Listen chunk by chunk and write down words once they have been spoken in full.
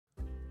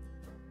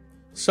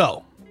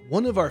So,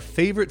 one of our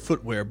favorite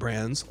footwear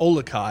brands,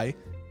 Olukai,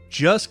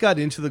 just got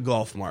into the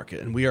golf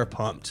market, and we are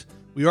pumped.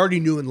 We already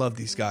knew and loved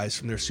these guys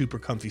from their super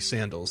comfy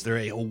sandals. They're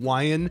a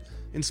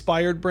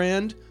Hawaiian-inspired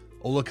brand.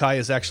 Olukai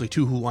is actually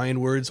two Hawaiian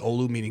words,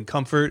 Olu meaning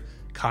comfort,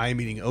 Kai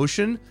meaning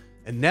ocean,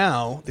 and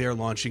now they are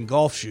launching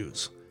golf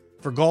shoes.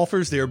 For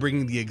golfers, they are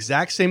bringing the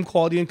exact same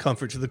quality and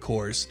comfort to the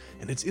course,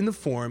 and it's in the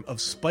form of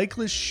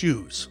spikeless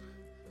shoes.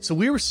 So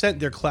we were sent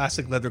their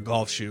classic leather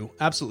golf shoe,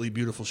 absolutely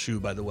beautiful shoe,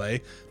 by the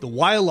way. The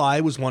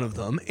YLI was one of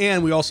them,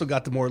 and we also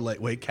got the more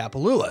lightweight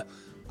Kapalua.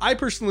 I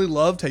personally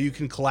loved how you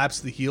can collapse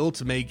the heel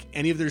to make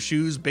any of their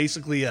shoes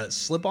basically a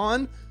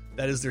slip-on.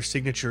 That is their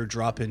signature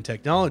drop-in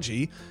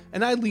technology,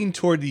 and I lean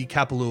toward the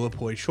Kapalua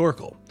Poi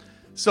Chorkle.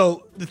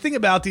 So the thing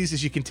about these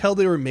is you can tell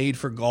they were made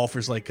for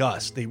golfers like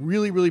us. They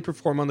really, really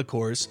perform on the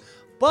course,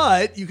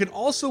 but you can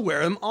also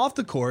wear them off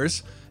the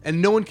course,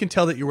 and no one can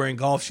tell that you're wearing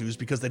golf shoes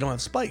because they don't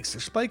have spikes.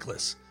 They're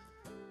spikeless.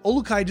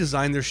 Olukai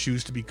designed their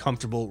shoes to be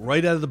comfortable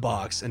right out of the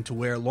box and to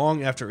wear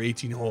long after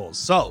 18 holes.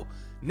 So,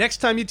 next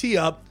time you tee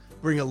up,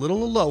 bring a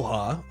little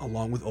aloha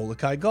along with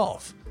Olukai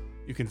Golf.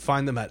 You can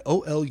find them at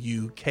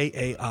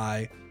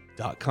olukai.com.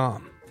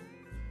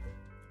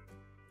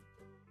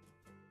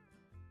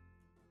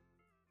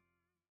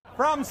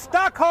 From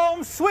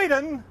Stockholm,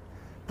 Sweden,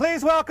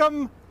 please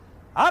welcome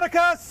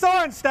Annika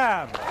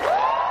Sorenstam.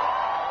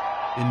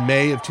 In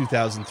May of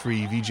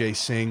 2003, Vijay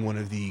Singh, one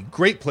of the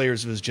great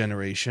players of his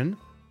generation,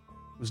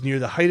 was near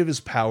the height of his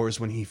powers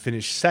when he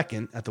finished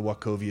second at the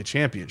Wachovia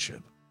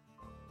Championship.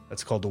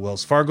 That's called the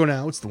Wells Fargo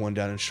now. It's the one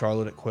down in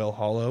Charlotte at Quail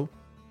Hollow.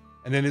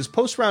 And in his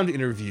post-round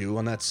interview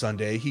on that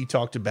Sunday, he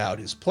talked about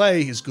his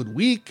play, his good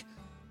week,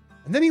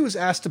 and then he was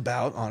asked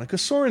about Annika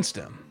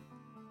Sorenstam.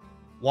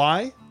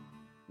 Why?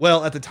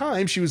 Well, at the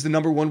time, she was the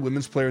number one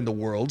women's player in the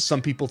world.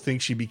 Some people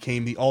think she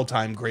became the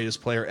all-time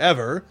greatest player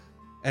ever.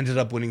 Ended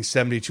up winning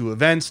 72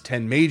 events,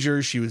 10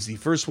 majors. She was the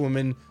first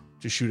woman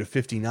to shoot a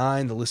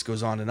 59. The list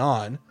goes on and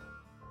on.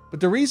 But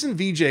the reason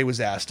Vijay was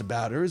asked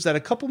about her is that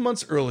a couple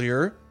months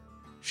earlier,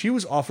 she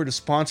was offered a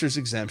sponsor's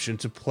exemption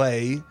to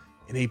play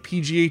in a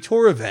PGA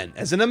Tour event,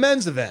 as in a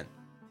men's event.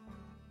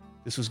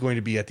 This was going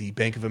to be at the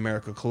Bank of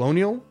America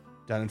Colonial,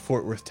 down in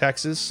Fort Worth,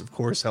 Texas, of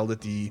course, held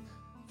at the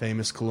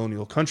famous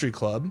Colonial Country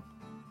Club.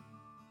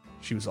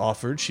 She was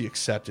offered, she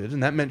accepted,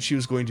 and that meant she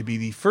was going to be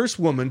the first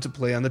woman to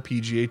play on the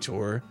PGA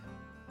Tour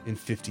in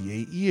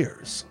 58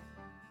 years.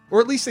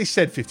 Or at least they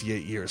said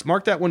 58 years.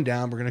 Mark that one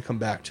down, we're going to come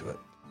back to it.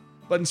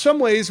 But in some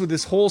ways, with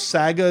this whole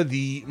saga,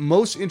 the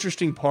most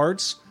interesting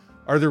parts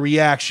are the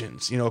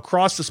reactions. You know,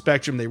 across the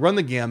spectrum, they run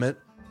the gamut.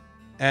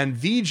 And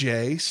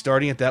Vijay,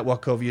 starting at that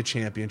Wachovia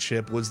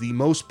Championship, was the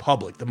most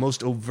public, the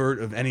most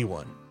overt of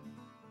anyone.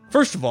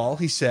 First of all,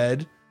 he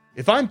said,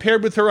 if I'm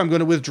paired with her, I'm going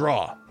to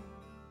withdraw.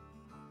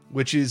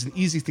 Which is an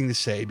easy thing to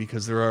say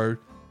because there are,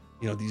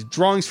 these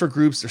drawings for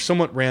groups. They're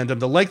somewhat random.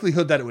 The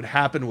likelihood that it would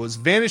happen was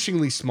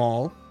vanishingly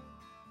small.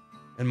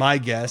 And my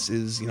guess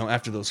is,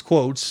 after those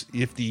quotes,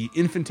 if the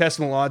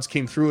infinitesimal odds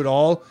came through at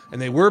all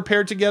and they were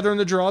paired together in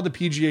the draw, the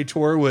PGA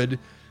Tour would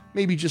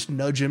maybe just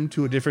nudge him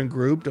to a different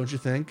group, don't you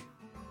think?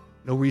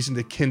 No reason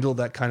to kindle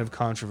that kind of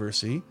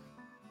controversy.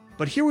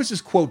 But here was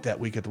his quote that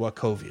week at the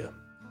Wachovia.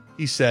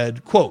 He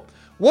said, quote,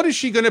 "What is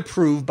she going to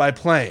prove by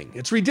playing?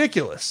 It's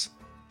ridiculous.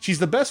 She's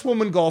the best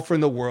woman golfer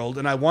in the world,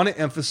 and I want to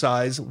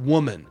emphasize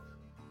woman.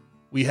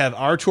 We have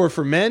our tour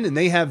for men, and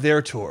they have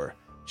their tour.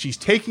 She's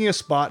taking a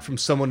spot from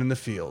someone in the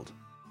field."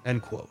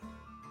 End quote.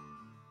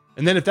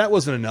 And then if that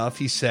wasn't enough,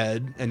 he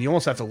said, and you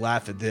almost have to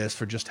laugh at this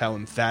for just how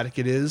emphatic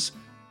it is,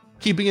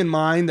 keeping in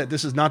mind that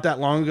this is not that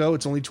long ago,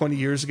 it's only 20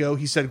 years ago,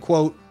 he said,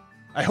 quote,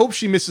 "I hope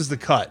she misses the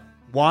cut.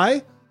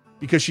 Why?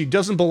 Because she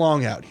doesn't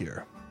belong out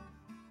here."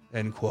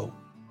 End quote.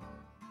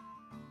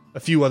 A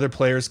few other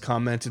players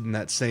commented in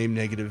that same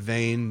negative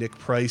vein. Nick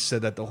Price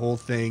said that the whole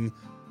thing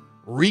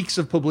reeks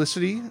of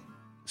publicity.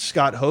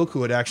 Scott Hoke,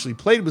 who had actually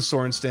played with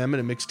Sorenstam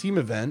in a mixed team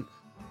event,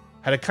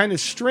 had a kind of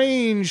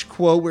strange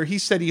quote where he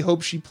said he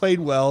hoped she played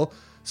well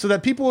so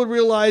that people would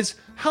realize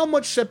how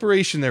much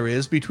separation there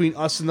is between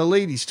us and the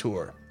ladies'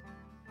 tour.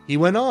 He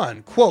went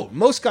on, quote,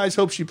 "Most guys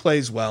hope she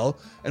plays well,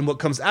 and what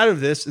comes out of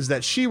this is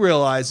that she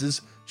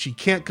realizes she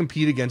can't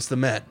compete against the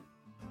men."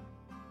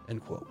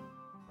 End quote.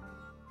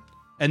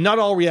 And not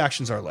all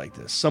reactions are like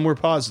this. Some were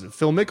positive.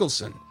 Phil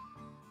Mickelson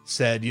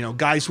said,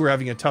 guys who are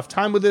having a tough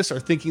time with this are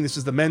thinking this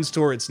is the men's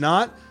tour. It's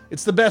not.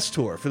 It's the best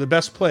tour for the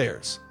best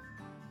players.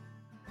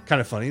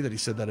 Kind of funny that he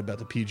said that about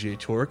the PGA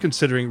Tour,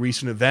 considering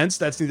recent events.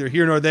 That's neither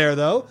here nor there,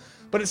 though.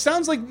 But it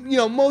sounds like,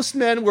 most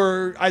men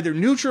were either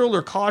neutral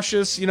or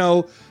cautious,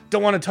 don't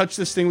want to touch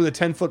this thing with a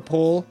 10-foot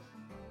pole.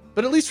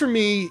 But at least for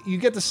me, you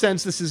get the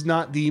sense this is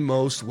not the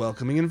most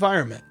welcoming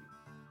environment.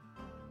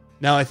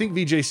 Now, I think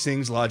Vijay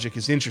Singh's logic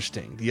is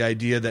interesting. The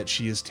idea that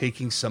she is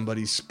taking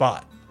somebody's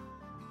spot.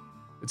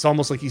 It's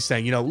almost like he's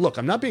saying, look,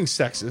 I'm not being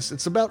sexist.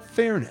 It's about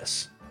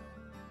fairness.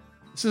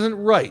 This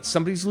isn't right.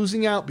 Somebody's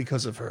losing out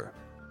because of her.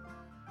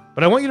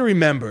 But I want you to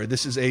remember,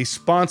 this is a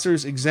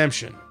sponsor's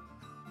exemption.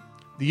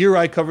 The year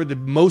I covered the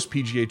most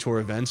PGA Tour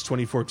events,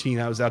 2014,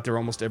 I was out there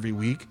almost every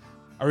week.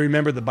 I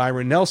remember the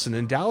Byron Nelson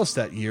in Dallas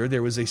that year.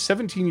 There was a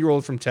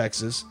 17-year-old from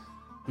Texas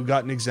who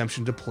got an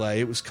exemption to play.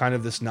 It was kind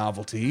of this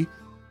novelty.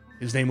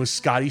 His name was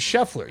Scotty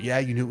Scheffler. Yeah,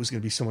 you knew it was going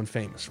to be someone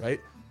famous,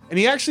 right? And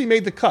he actually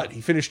made the cut.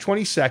 He finished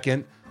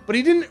 22nd, but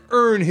he didn't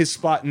earn his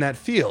spot in that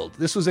field.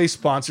 This was a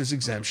sponsor's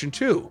exemption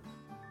too.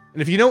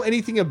 And if you know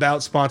anything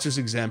about sponsors'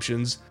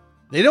 exemptions,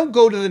 they don't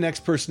go to the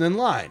next person in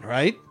line,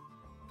 right?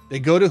 They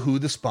go to who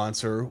the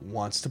sponsor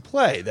wants to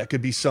play. That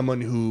could be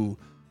someone who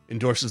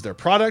endorses their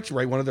product,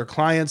 right? One of their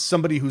clients,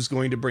 somebody who's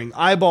going to bring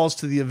eyeballs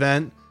to the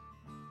event.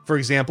 For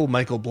example,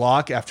 Michael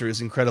Block, after his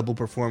incredible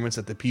performance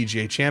at the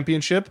PGA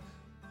Championship.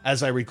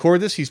 As I record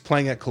this, he's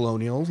playing at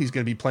Colonial. He's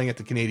going to be playing at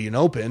the Canadian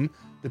Open.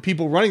 The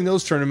people running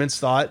those tournaments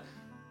thought,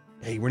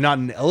 hey, we're not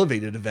an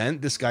elevated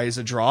event. This guy is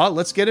a draw.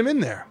 Let's get him in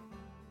there.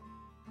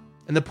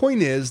 And the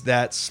point is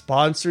that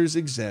sponsors'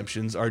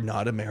 exemptions are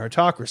not a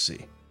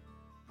meritocracy.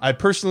 I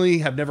personally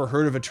have never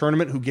heard of a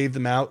tournament who gave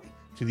them out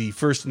to the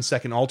first and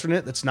second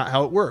alternate. That's not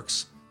how it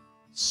works.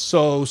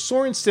 So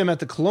Sorenstam at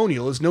the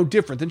Colonial is no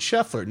different than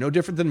Scheffler, no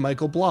different than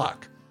Michael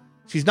Block.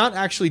 She's not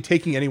actually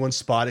taking anyone's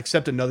spot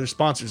except another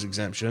sponsor's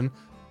exemption,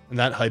 and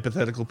that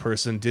hypothetical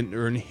person didn't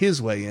earn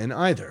his way in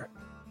either.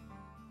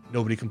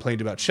 Nobody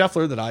complained about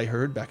Scheffler that I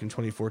heard back in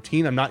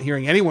 2014. I'm not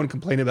hearing anyone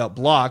complain about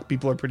Block.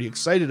 People are pretty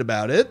excited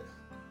about it.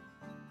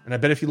 And I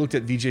bet if you looked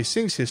at Vijay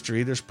Singh's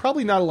history, there's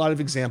probably not a lot of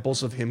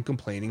examples of him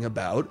complaining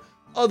about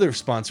other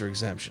sponsor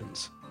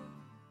exemptions.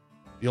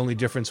 The only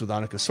difference with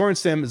Annika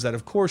Sorenstam is that,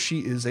 of course, she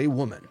is a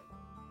woman.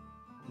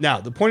 Now,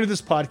 the point of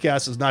this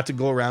podcast is not to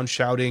go around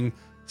shouting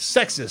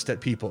sexist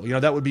at people. You know,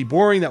 that would be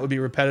boring. That would be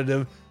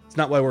repetitive. It's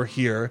not why we're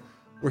here.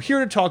 We're here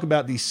to talk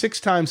about the 6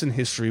 times in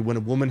history when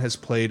a woman has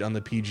played on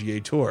the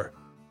PGA Tour.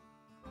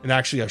 And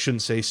actually, I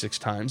shouldn't say 6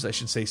 times. I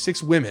should say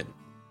 6 women.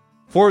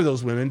 4 of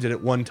those women did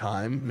it one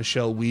time.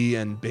 Michelle Wie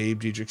and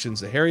Babe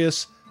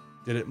Didrikson-Zaharias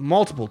did it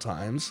multiple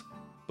times.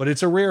 But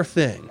it's a rare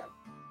thing.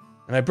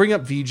 And I bring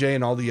up VJ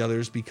and all the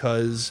others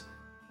because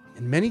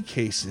in many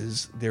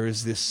cases, there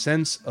is this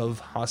sense of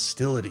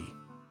hostility.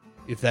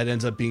 If that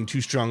ends up being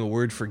too strong a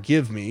word,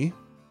 forgive me.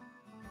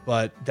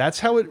 But that's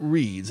how it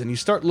reads. And you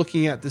start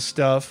looking at this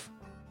stuff.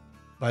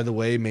 By the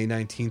way, May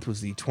 19th was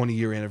the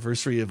 20-year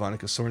anniversary of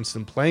Annika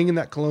Sorenstam playing in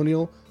that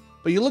Colonial.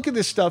 But you look at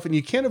this stuff and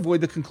you can't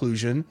avoid the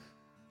conclusion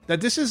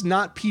that this is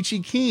not peachy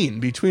keen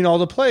between all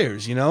the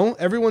players, you know?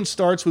 Everyone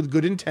starts with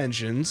good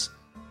intentions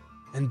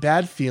and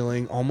bad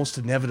feeling almost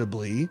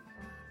inevitably,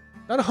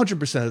 not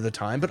 100% of the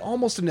time, but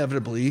almost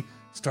inevitably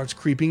starts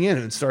creeping in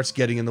and starts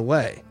getting in the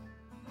way.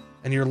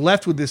 And you're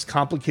left with this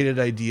complicated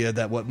idea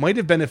that what might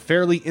have been a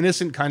fairly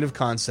innocent kind of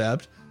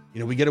concept, you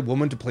know, we get a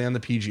woman to play on the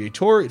PGA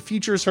Tour, it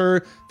features her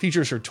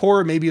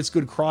tour, maybe it's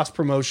good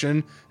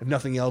cross-promotion, if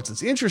nothing else,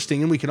 it's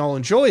interesting and we can all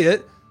enjoy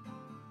it,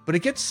 but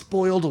it gets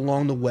spoiled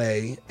along the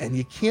way, and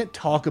you can't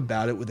talk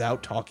about it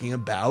without talking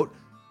about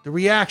the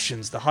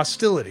reactions, the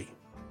hostility.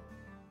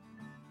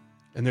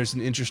 And there's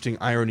an interesting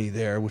irony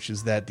there, which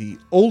is that the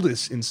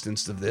oldest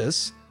instance of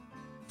this,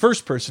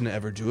 first person to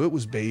ever do it,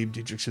 was Babe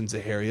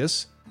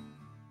Didrikson-Zaharias.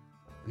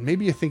 And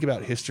maybe you think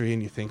about history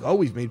and you think, oh,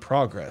 we've made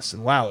progress.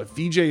 And wow, if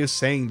VJ is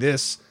saying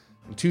this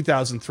in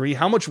 2003,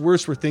 how much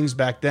worse were things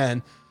back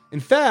then? In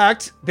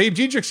fact, Babe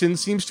Didrikson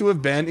seems to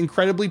have been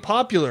incredibly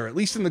popular, at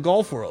least in the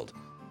golf world.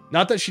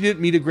 Not that she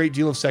didn't meet a great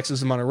deal of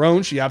sexism on her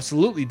own, she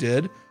absolutely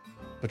did.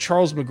 But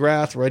Charles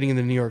McGrath, writing in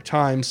the New York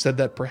Times, said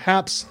that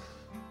perhaps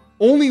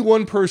only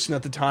one person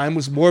at the time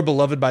was more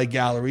beloved by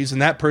galleries, and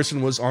that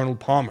person was Arnold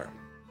Palmer.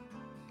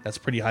 That's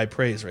pretty high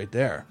praise right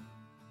there.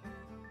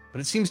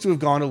 But it seems to have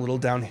gone a little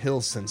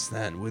downhill since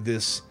then, with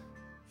this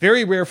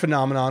very rare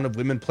phenomenon of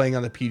women playing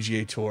on the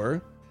PGA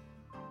Tour.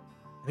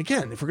 And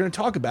again, if we're going to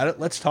talk about it,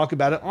 let's talk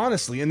about it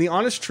honestly. And the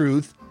honest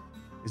truth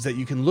is that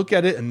you can look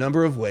at it a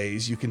number of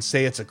ways. You can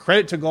say it's a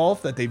credit to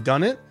golf that they've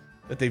done it,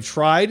 that they've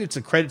tried. It's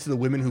a credit to the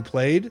women who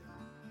played.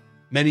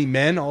 Many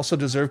men also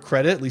deserve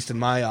credit, at least in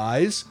my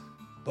eyes.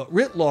 But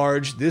writ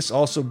large, this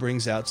also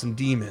brings out some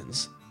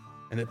demons.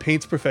 And it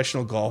paints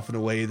professional golf in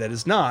a way that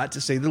is not,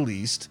 to say the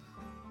least,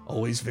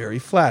 always very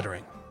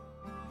flattering.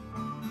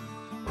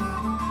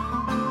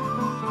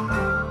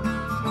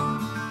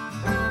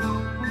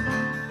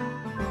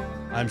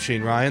 I'm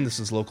Shane Ryan. This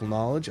is Local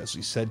Knowledge. As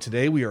we said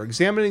today, we are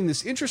examining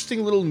this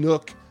interesting little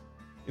nook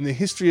in the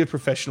history of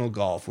professional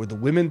golf where the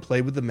women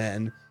play with the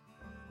men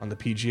on the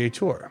PGA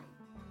Tour.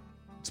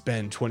 It's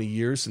been 20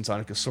 years since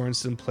Annika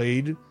Sorenstam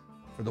played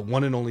for the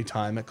one and only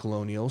time at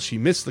Colonial. She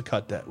missed the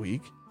cut that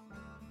week,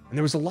 and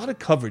there was a lot of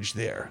coverage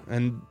there.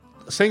 And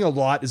saying a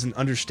lot is an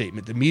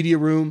understatement. The media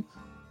room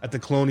at the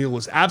Colonial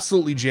was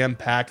absolutely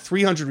jam-packed,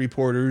 300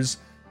 reporters,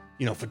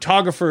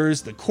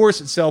 photographers, the course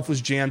itself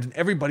was jammed, and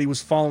everybody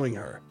was following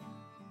her.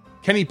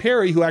 Kenny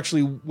Perry, who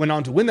actually went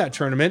on to win that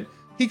tournament,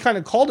 he kind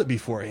of called it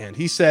beforehand.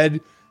 He said,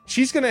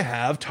 she's going to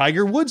have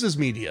Tiger Woods as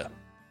media.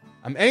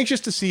 I'm anxious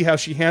to see how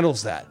she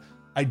handles that.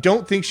 I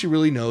don't think she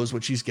really knows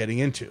what she's getting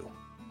into.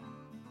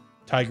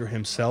 Tiger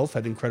himself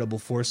had incredible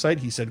foresight.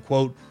 He said,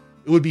 quote,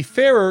 it would be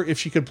fairer if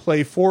she could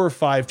play 4 or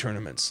 5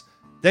 tournaments.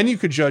 Then you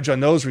could judge on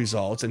those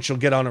results and she'll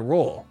get on a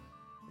roll.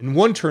 In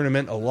one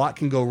tournament, a lot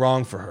can go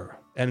wrong for her,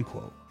 end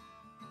quote.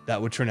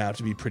 That would turn out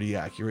to be pretty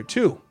accurate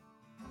too.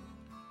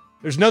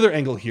 There's another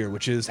angle here,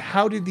 which is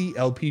how did the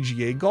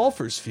LPGA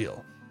golfers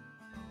feel?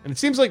 And it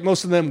seems like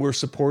most of them were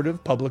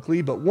supportive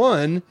publicly, but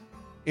one,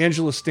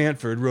 Angela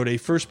Stanford, wrote a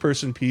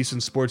first-person piece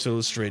in Sports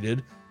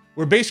Illustrated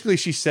where basically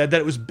she said that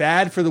it was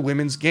bad for the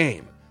women's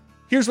game.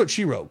 Here's what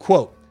she wrote,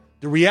 quote,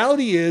 "The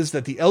reality is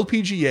that the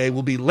LPGA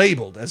will be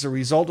labeled as a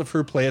result of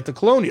her play at the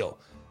Colonial,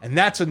 and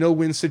that's a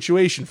no-win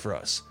situation for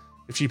us.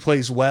 If she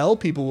plays well,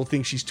 people will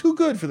think she's too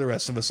good for the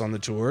rest of us on the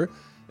tour,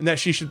 and that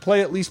she should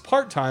play at least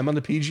part-time on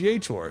the PGA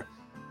Tour.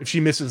 If she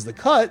misses the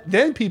cut,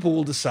 then people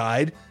will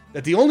decide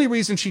that the only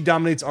reason she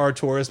dominates our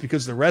tour is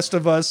because the rest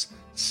of us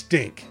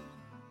stink."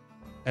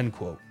 End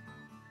quote.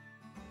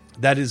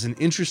 That is an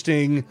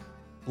interesting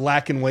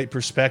black and white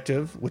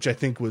perspective, which I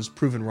think was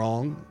proven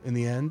wrong in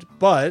the end.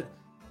 But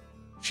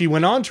she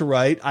went on to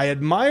write, "I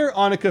admire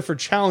Annika for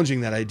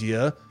challenging that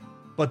idea,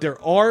 but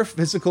there are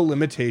physical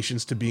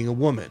limitations to being a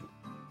woman.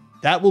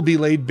 That will be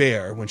laid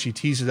bare when she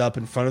tees it up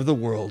in front of the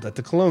world at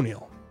the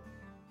Colonial."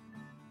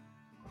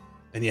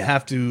 And you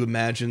have to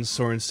imagine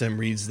Sorenstam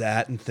reads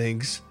that and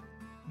thinks,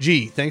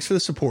 gee, thanks for the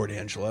support,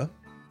 Angela.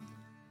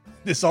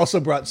 This also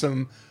brought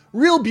some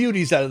real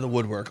beauties out of the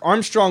woodwork.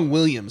 Armstrong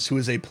Williams, who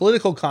is a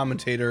political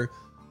commentator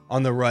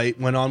on the right,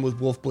 went on with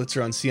Wolf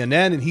Blitzer on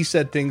CNN, and he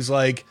said things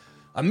like,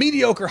 "A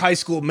mediocre high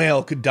school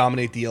male could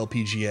dominate the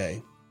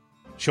LPGA,"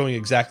 showing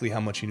exactly how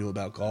much he knew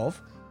about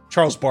golf.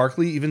 Charles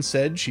Barkley even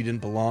said she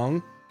didn't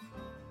belong.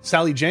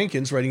 Sally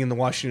Jenkins, writing in the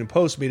Washington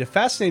Post, made a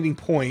fascinating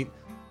point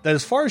that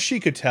as far as she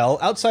could tell,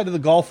 outside of the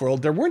golf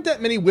world, there weren't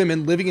that many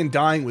women living and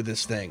dying with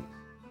this thing.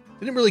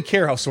 They didn't really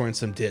care how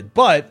Sorenstam did,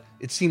 but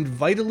it seemed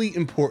vitally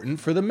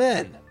important for the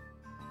men.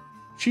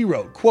 She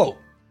wrote, quote,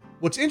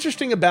 "What's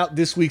interesting about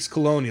this week's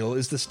Colonial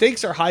is the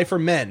stakes are high for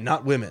men,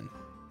 not women.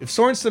 If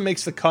Sorenstam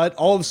makes the cut,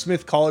 all of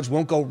Smith College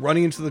won't go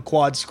running into the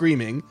quad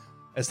screaming,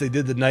 as they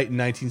did the night in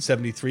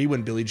 1973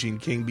 when Billie Jean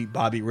King beat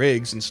Bobby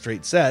Riggs in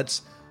straight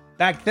sets.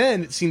 Back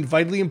then, it seemed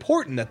vitally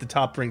important that the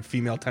top-ranked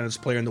female tennis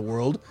player in the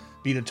world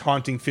beat a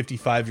taunting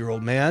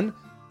 55-year-old man.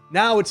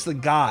 Now it's the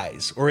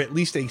guys, or at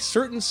least a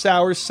certain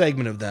sour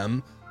segment of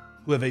them,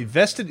 who have a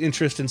vested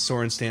interest in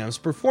Sorenstam's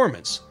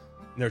performance.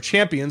 And their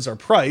champions are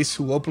Price,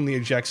 who openly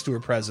objects to her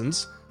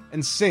presence,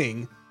 and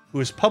Singh, who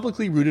has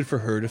publicly rooted for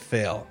her to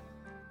fail."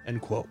 End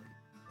quote.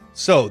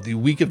 So, the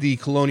week of the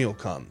Colonial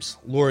comes.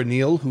 Laura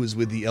Neal, who was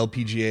with the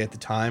LPGA at the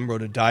time,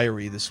 wrote a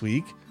diary this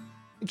week.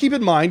 And keep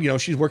in mind,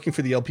 she's working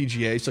for the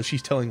LPGA, so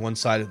she's telling one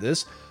side of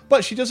this,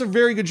 but she does a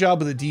very good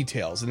job of the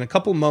details, and a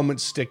couple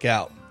moments stick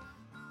out.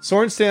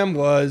 Sorenstam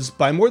was,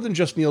 by more than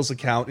just Neal's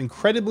account,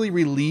 incredibly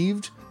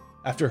relieved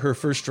after her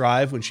first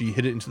drive when she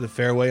hit it into the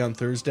fairway on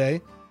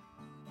Thursday.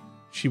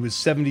 She was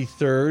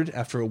 73rd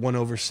after a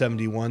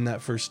 1/71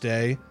 that first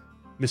day,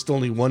 missed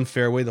only one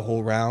fairway the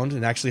whole round,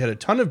 and actually had a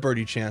ton of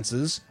birdie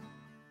chances,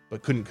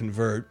 but couldn't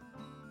convert.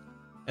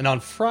 And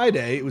on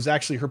Friday, it was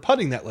actually her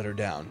putting that let her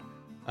down.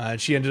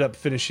 She ended up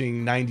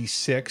finishing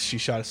 96. She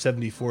shot a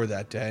 74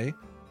 that day.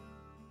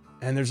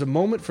 And there's a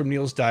moment from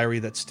Neal's diary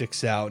that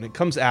sticks out, and it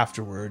comes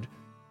afterward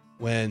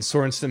when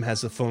Sorenstam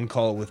has a phone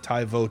call with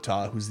Ty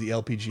Vota, who's the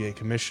LPGA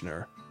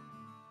commissioner.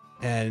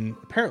 And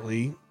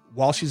apparently,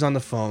 while she's on the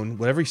phone,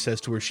 whatever he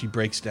says to her, she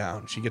breaks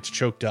down. She gets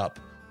choked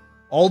up.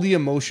 All the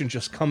emotion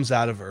just comes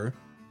out of her.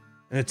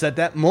 And it's at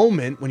that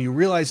moment when you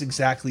realize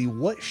exactly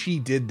what she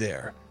did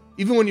there.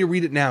 Even when you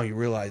read it now, you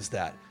realize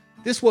that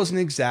this wasn't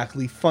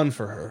exactly fun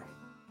for her.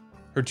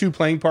 Her two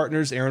playing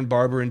partners, Aaron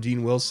Barber and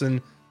Dean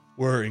Wilson,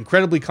 were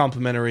incredibly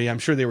complimentary. I'm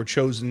sure they were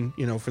chosen,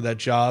 for that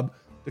job.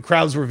 The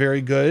crowds were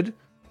very good.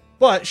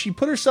 But she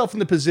put herself in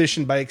the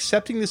position by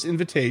accepting this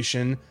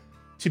invitation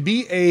to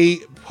be a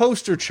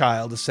poster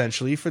child,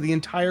 essentially, for the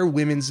entire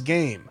women's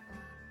game.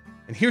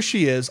 And here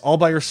she is, all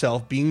by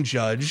herself, being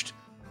judged.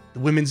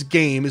 The women's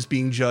game is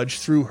being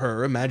judged through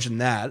her. Imagine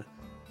that.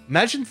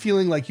 Imagine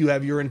feeling like you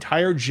have your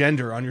entire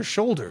gender on your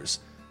shoulders.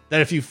 That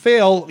if you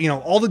fail,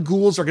 all the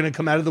ghouls are going to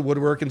come out of the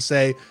woodwork and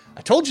say,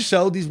 "I told you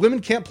so, these women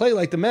can't play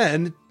like the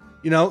men."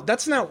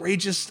 That's an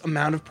outrageous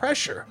amount of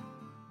pressure.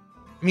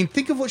 I mean,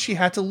 think of what she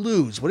had to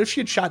lose. What if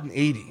she had shot an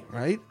 80,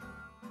 right?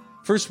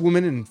 First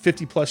woman in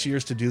 50 plus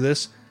years to do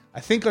this.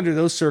 I think under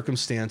those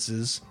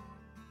circumstances,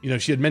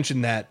 she had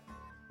mentioned that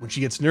when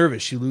she gets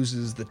nervous, she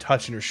loses the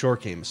touch in her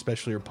short game,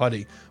 especially her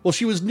putting. Well,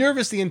 she was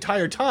nervous the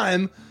entire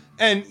time.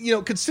 And,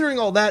 considering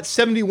all that,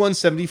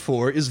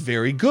 71-74 is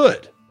very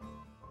good.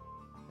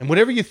 And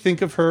whatever you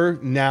think of her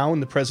now in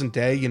the present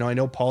day, I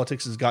know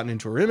politics has gotten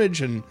into her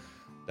image and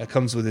that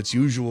comes with its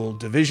usual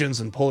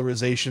divisions and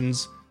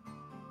polarizations.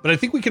 But I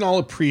think we can all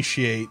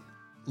appreciate,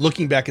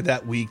 looking back at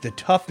that week, the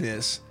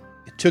toughness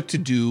it took to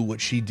do what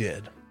she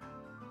did.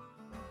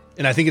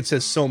 And I think it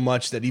says so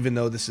much that even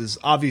though this is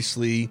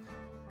obviously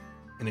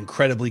an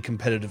incredibly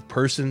competitive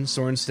person,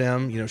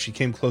 Sorenstam, she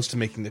came close to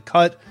making the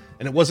cut,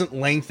 and it wasn't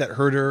length that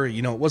hurt her,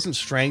 it wasn't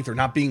strength or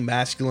not being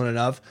masculine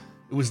enough.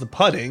 It was the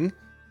putting.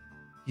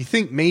 You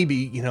think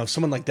maybe,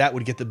 someone like that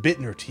would get the bit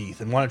in her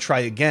teeth and want to try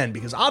again,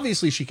 because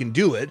obviously she can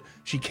do it.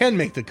 She can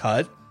make the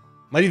cut,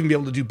 might even be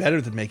able to do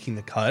better than making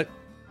the cut.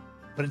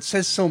 but it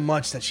says so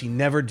much that she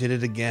never did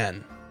it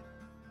again.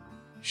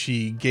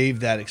 She gave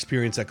that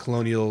experience at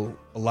Colonial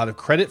a lot of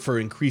credit for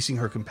increasing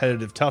her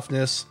competitive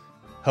toughness,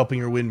 helping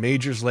her win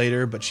majors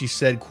later, but she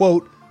said,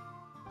 quote,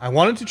 "I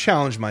wanted to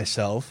challenge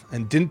myself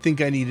and didn't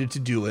think I needed to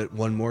do it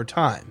one more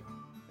time,"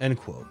 end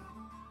quote.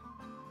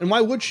 And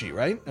why would she,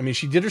 right? I mean,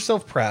 she did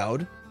herself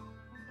proud,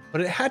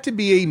 but it had to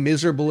be a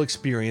miserable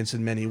experience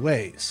in many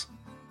ways.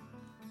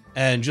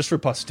 And just for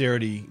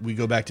posterity, we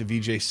go back to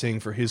Vijay Singh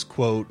for his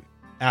quote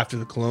after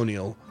the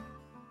Colonial.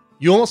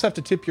 You almost have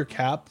to tip your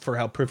cap for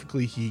how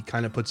perfectly he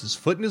kind of puts his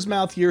foot in his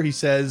mouth here. He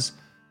says,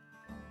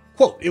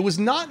 quote, "It was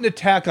not an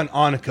attack on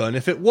Annika, and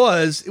if it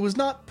was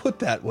not put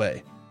that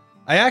way.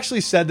 I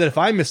actually said that if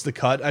I missed the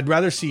cut, I'd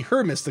rather see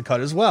her miss the cut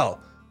as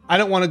well. I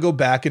don't want to go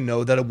back and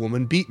know that a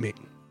woman beat me,"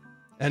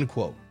 end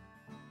quote.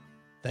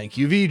 Thank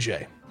you,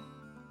 VJ.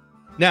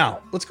 Now,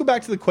 let's go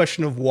back to the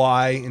question of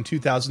why in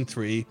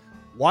 2003,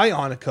 why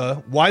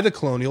Annika, why the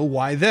Colonial,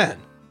 why then?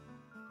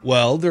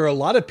 Well, there are a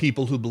lot of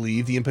people who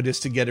believe the impetus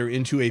to get her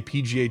into a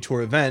PGA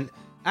Tour event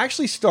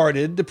actually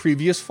started the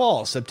previous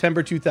fall,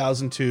 September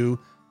 2002,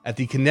 at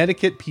the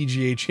Connecticut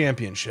PGA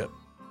Championship.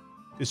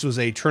 This was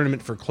a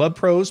tournament for club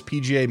pros,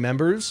 PGA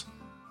members,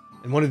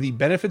 and one of the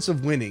benefits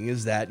of winning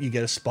is that you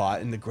get a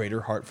spot in the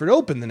Greater Hartford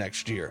Open the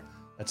next year.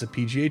 That's a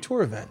PGA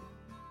Tour event.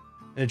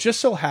 And it just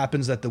so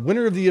happens that the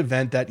winner of the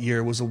event that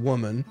year was a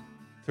woman,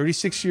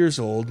 36 years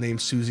old, named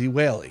Susie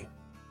Whaley.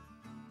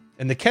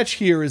 And the catch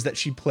here is that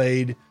she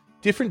played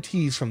different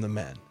tees from the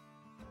men.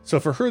 So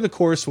for her, the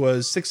course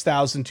was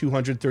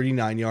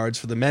 6,239 yards.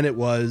 For the men, it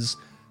was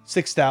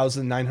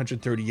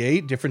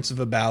 6,938, difference of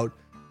about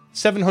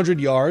 700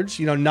 yards,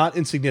 not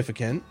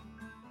insignificant.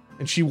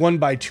 And she won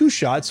by 2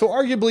 shots. So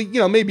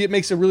arguably, maybe it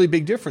makes a really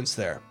big difference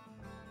there.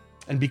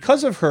 And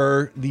because of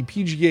her, the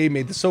PGA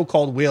made the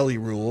so-called Whaley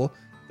rule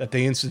that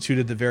they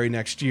instituted the very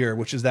next year,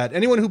 which is that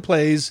anyone who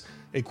plays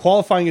a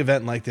qualifying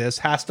event like this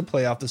has to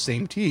play off the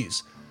same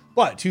tees.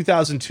 But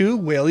 2002,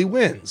 Whaley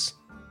wins.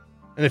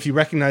 And if you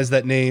recognize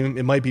that name,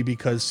 it might be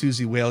because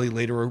Susie Whaley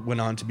later went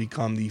on to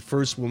become the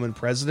first woman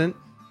president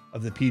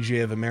of the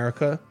PGA of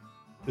America.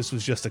 This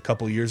was just a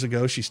couple years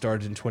ago. She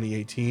started in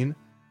 2018.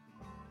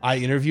 I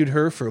interviewed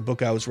her for a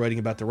book I was writing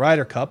about the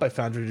Ryder Cup. I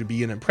found her to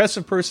be an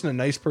impressive person, a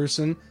nice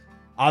person.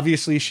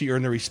 Obviously, she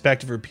earned the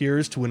respect of her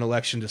peers to win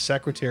election to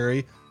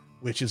secretary,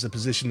 which is a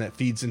position that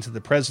feeds into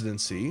the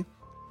presidency.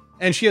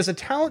 And she has a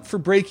talent for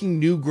breaking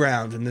new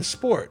ground in this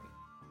sport.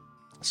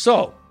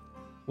 So,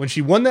 when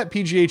she won that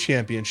PGA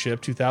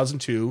Championship,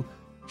 2002,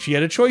 she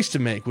had a choice to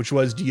make, which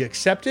was, do you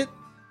accept it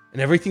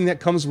and everything that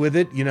comes with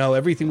it,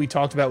 everything we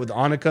talked about with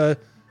Annika,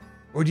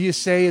 or do you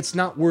say it's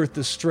not worth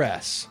the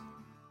stress?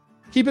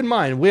 Keep in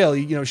mind,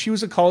 Whaley, she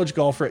was a college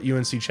golfer at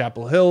UNC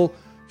Chapel Hill.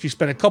 She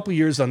spent a couple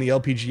years on the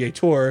LPGA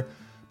Tour,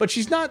 but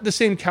she's not the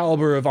same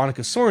caliber of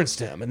Annika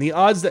Sorenstam, and the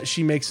odds that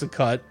she makes the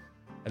cut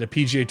at a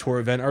PGA Tour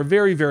event are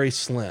very, very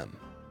slim.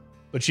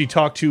 But she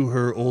talked to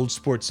her old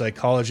sports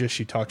psychologist.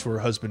 She talked to her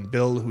husband,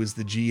 Bill, who is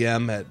the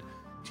GM at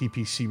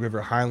TPC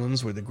River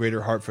Highlands, where the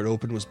Greater Hartford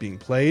Open was being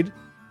played.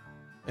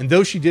 And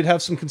though she did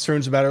have some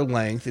concerns about her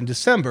length, in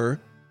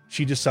December,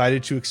 she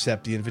decided to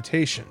accept the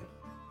invitation.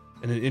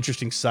 And an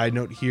interesting side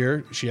note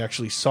here, she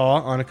actually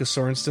saw Annika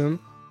Sorenstam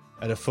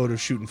at a photo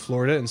shoot in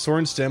Florida, and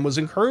Sorenstam was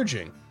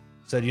encouraging.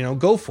 Said,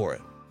 go for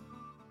it.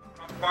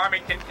 From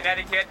Farmington,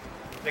 Connecticut,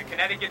 the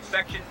Connecticut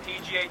Section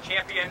PGA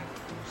champion,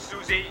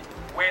 Susie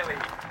Whaley.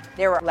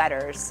 There were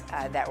letters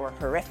that were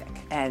horrific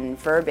and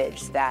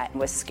verbiage that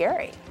was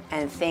scary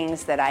and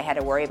things that I had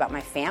to worry about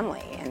my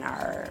family and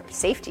our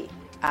safety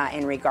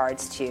in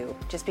regards to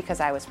just because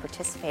I was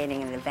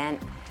participating in an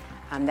event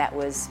that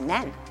was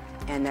men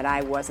and that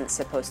I wasn't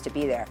supposed to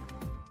be there.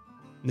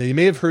 Now, you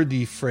may have heard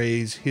the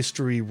phrase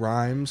history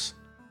rhymes.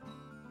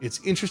 It's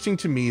interesting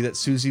to me that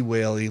Susie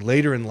Whaley,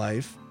 later in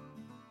life,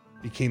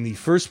 became the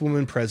first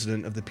woman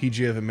president of the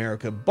PGA of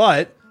America,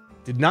 but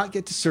did not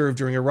get to serve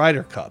during a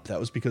Ryder Cup. That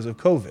was because of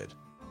COVID.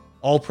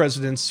 All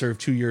presidents serve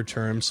 2-year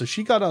terms, so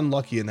she got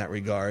unlucky in that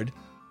regard.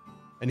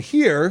 And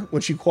here,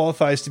 when she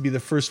qualifies to be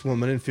the first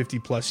woman in 50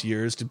 plus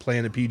years to play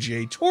in a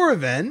PGA Tour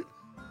event,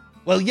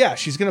 well, yeah,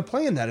 she's going to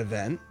play in that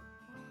event,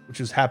 which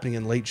was happening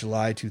in late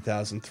July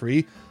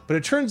 2003. But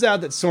it turns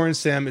out that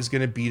Sorenstam is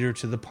going to beat her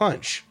to the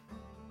punch.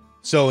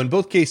 So in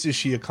both cases,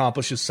 she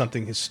accomplishes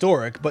something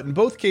historic, but in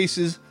both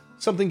cases,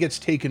 something gets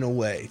taken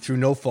away through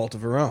no fault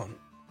of her own.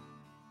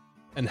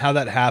 And how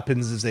that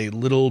happens is a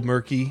little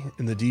murky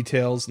in the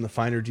details, in the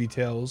finer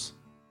details.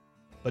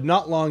 But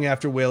not long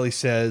after Whaley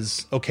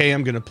says, okay,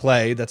 I'm going to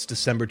play, that's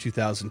December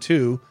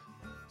 2002,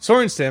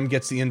 Sorenstam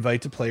gets the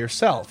invite to play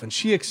herself, and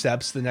she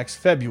accepts the next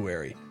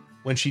February.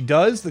 When she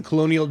does, the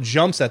Colonial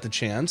jumps at the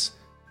chance,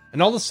 and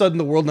all of a sudden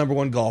the world number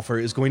 1 golfer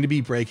is going to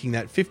be breaking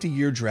that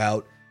 50-year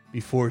drought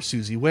before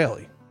Susie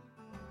Whaley.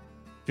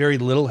 Very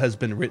little has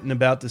been written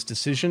about this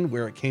decision,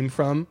 where it came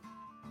from.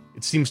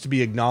 It seems to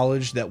be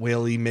acknowledged that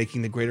Whaley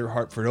making the Greater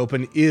Hartford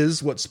Open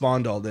is what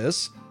spawned all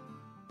this,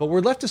 but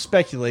we're left to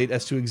speculate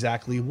as to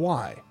exactly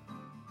why.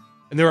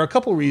 And there are a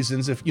couple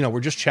reasons. If, we're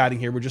just chatting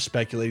here, we're just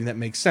speculating, that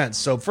makes sense.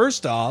 So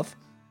first off,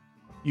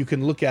 you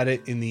can look at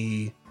it in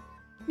the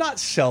not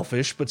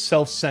selfish, but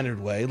self-centered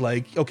way.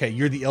 Like, okay,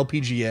 you're the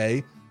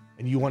LPGA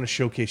and you want to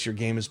showcase your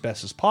game as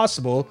best as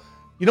possible.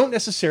 You don't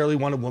necessarily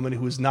want a woman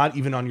who is not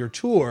even on your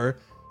tour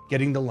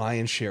getting the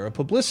lion's share of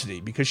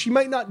publicity because she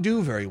might not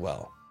do very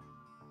well.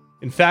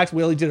 In fact,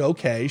 Whaley did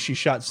okay. She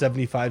shot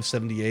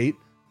 75-78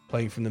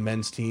 playing from the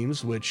men's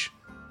teams, which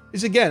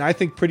is, again, I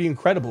think pretty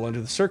incredible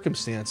under the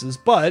circumstances.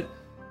 But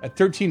at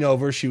 13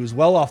 over, she was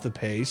well off the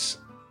pace,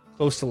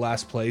 close to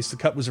last place. The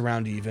cut was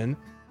around even.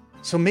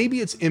 So maybe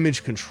it's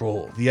image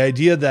control. The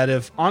idea that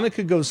if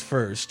Annika goes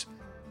first,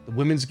 the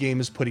women's game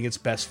is putting its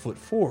best foot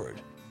forward.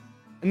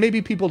 And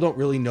maybe people don't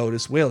really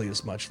notice Whaley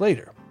as much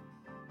later.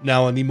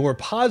 Now, on the more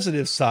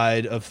positive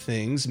side of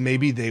things,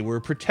 maybe they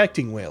were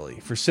protecting Whaley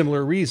for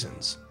similar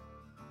reasons.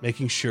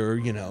 Making sure,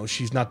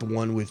 she's not the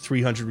one with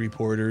 300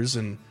 reporters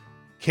and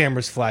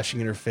cameras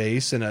flashing in her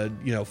face and a,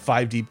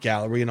 5-deep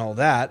gallery and all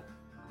that.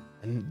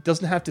 And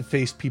doesn't have to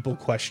face people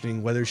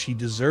questioning whether she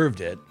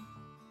deserved it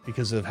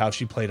because of how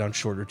she played on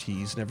shorter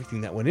tees and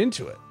everything that went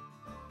into it.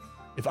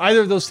 If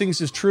either of those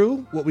things is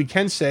true, what we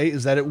can say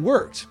is that it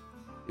worked.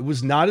 It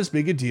was not as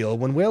big a deal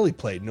when Whaley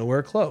played,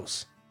 nowhere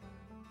close.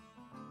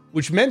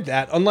 Which meant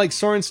that, unlike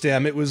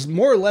Sorenstam, it was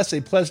more or less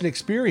a pleasant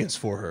experience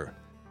for her.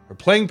 Her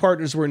playing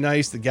partners were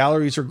nice, the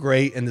galleries are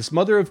great, and this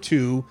mother of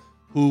two,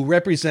 who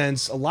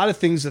represents a lot of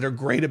things that are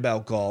great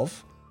about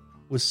golf,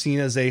 was seen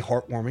as a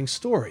heartwarming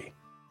story.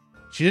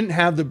 She didn't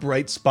have the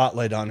bright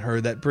spotlight on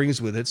her that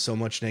brings with it so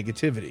much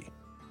negativity.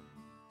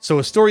 So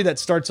a story that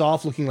starts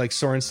off looking like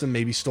Sorenstam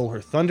maybe stole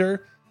her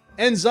thunder,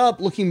 ends up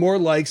looking more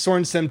like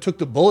Sorenstam took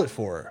the bullet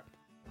for her.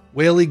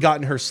 Whaley got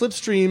in her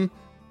slipstream,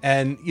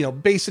 and,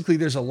 basically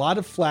there's a lot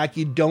of flack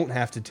you don't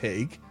have to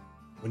take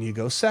when you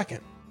go second.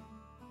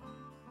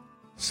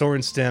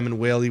 Sorenstam and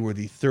Whaley were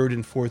the third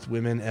and fourth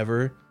women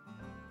ever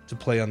to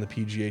play on the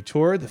PGA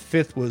Tour. The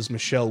fifth was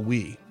Michelle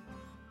Wie.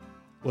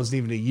 It wasn't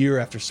even a year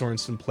after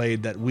Sorenstam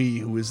played that Wie,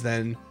 who was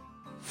then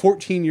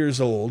 14 years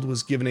old,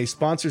 was given a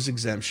sponsor's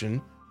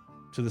exemption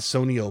to the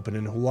Sony Open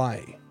in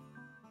Hawaii.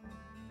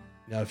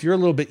 Now, if you're a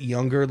little bit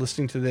younger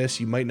listening to this,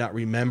 you might not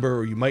remember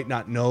or you might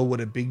not know what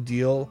a big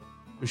deal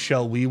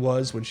Michelle Wie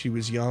was when she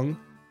was young.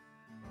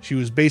 She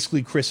was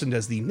basically christened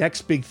as the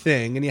next big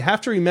thing, and you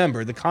have to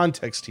remember the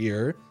context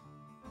here,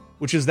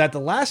 which is that the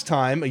last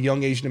time a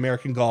young Asian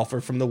American golfer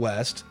from the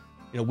West,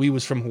 Wie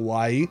was from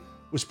Hawaii,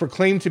 was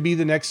proclaimed to be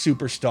the next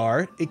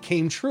superstar, it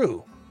came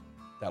true.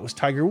 That was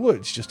Tiger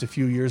Woods just a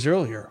few years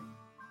earlier.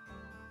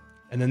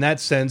 And in that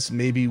sense,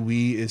 maybe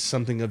Wie is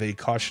something of a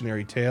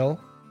cautionary tale.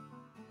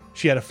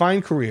 She had a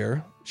fine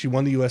career. She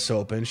won the US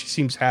Open. She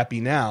seems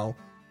happy now.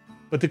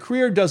 But the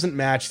career doesn't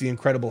match the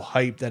incredible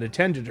hype that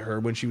attended her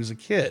when she was a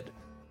kid.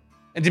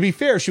 And to be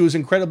fair, she was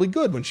incredibly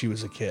good when she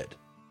was a kid.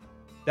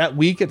 That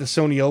week at the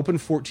Sony Open,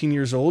 14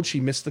 years old, she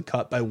missed the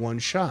cut by one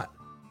shot.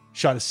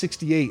 Shot a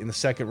 68 in the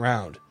second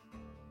round.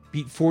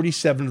 Beat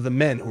 47 of the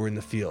men who were in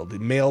the field, the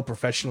male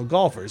professional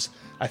golfers.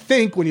 I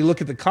think when you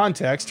look at the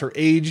context, her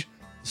age,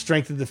 the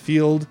strength of the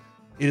field,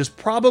 it is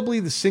probably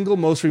the single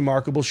most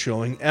remarkable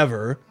showing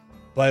ever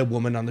by a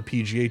woman on the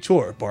PGA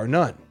Tour, bar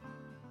none.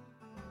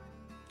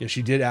 Yeah,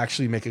 she did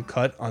actually make a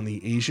cut on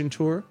the Asian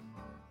Tour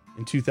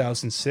in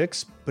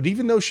 2006, but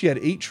even though she had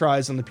 8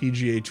 tries on the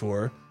PGA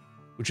Tour,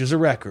 which is a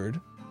record,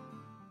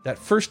 that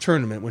first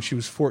tournament when she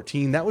was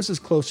 14, that was as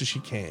close as she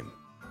came.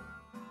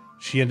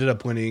 She ended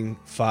up winning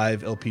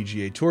 5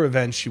 LPGA Tour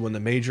events. She won the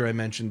major I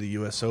mentioned, the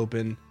US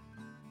Open.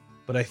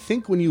 But I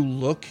think when you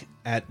look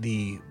at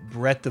the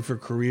breadth of her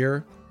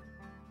career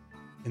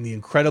and the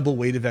incredible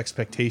weight of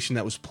expectation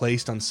that was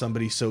placed on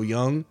somebody so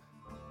young,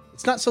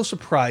 it's not so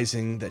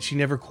surprising that she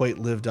never quite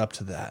lived up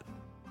to that.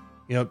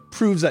 It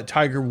proves that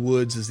Tiger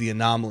Woods is the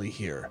anomaly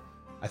here.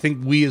 I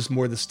think Wie is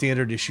more the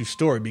standard issue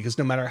story because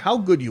no matter how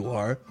good you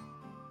are,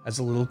 as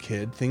a little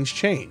kid, things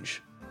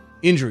change.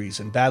 Injuries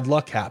and bad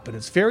luck happen.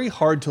 It's very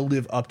hard to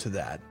live up to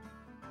that.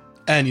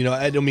 And,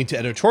 I don't mean to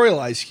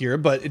editorialize here,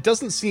 but it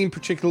doesn't seem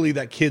particularly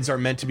that kids are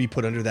meant to be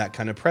put under that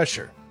kind of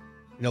pressure.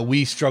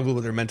 Wie struggled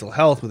with her mental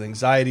health, with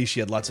anxiety.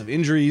 She had lots of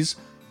injuries.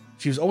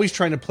 She was always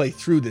trying to play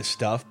through this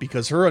stuff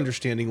because her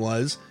understanding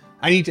was,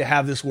 I need to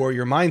have this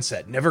warrior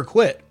mindset, never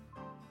quit.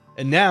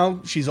 And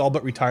now she's all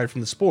but retired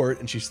from the sport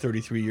and she's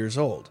 33 years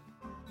old.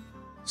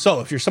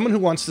 So if you're someone who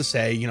wants to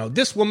say,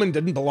 this woman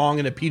didn't belong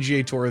in a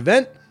PGA Tour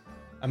event,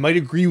 I might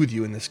agree with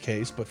you in this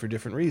case, but for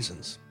different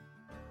reasons.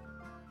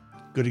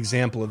 Good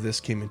example of this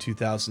came in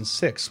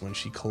 2006 when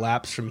she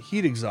collapsed from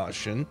heat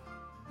exhaustion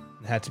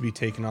and had to be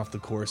taken off the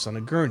course on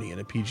a gurney at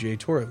a PGA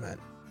Tour event.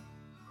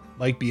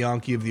 Mike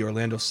Bianchi of the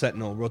Orlando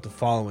Sentinel wrote the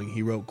following.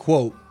 He wrote,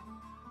 quote,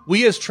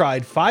 "Wie has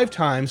tried 5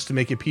 times to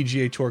make a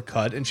PGA Tour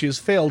cut and she has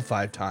failed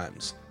 5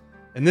 times.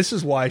 And this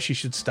is why she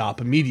should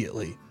stop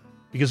immediately,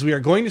 because we are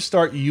going to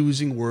start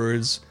using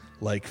words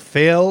like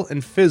fail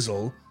and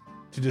fizzle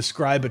to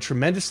describe a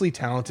tremendously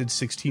talented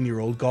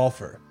 16-year-old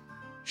golfer.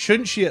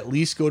 Shouldn't she at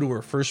least go to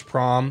her first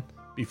prom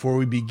before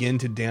we begin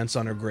to dance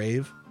on her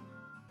grave?"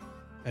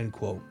 End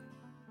quote.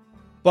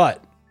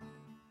 But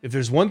if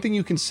there's one thing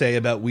you can say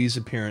about Wie's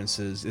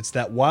appearances, it's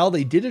that while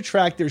they did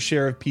attract their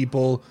share of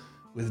people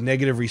with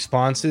negative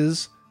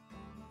responses,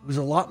 it was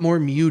a lot more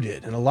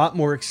muted and a lot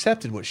more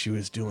accepted what she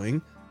was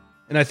doing.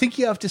 And I think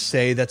you have to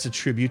say that's a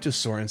tribute to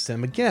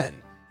Sorenstam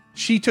again.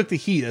 She took the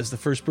heat as the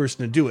first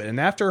person to do it. And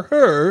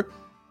after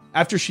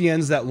she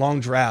ends that long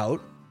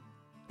drought,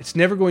 it's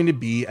never going to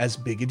be as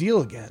big a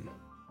deal again.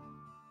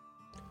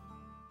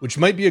 Which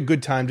might be a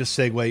good time to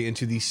segue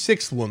into the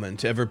sixth woman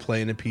to ever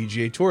play in a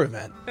PGA Tour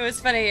event. It was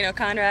funny,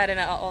 Conrad and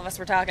all of us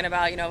were talking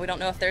about, we don't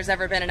know if there's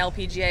ever been an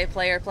LPGA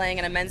player playing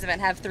in a men's event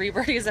have 3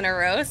 birdies in a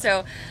row.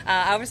 So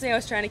obviously I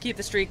was trying to keep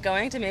the streak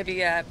going to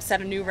maybe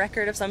set a new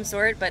record of some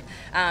sort. But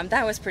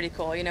that was pretty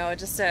cool,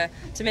 just to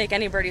make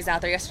any birdies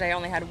out there. Yesterday I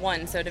only had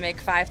 1, so to make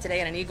 5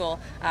 today and an eagle,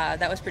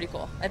 that was pretty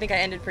cool. I think I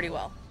ended pretty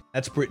well.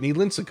 That's Brittany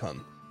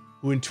Lincecum,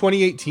 who in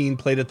 2018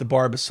 played at the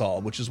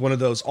Barbasol, which is one of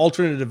those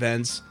alternate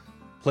events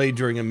played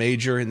during a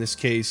major. In this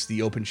case,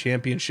 the Open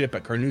Championship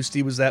at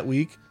Carnoustie was that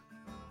week.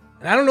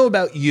 And I don't know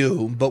about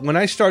you, but when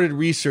I started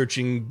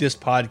researching this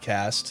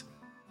podcast,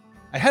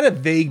 I had a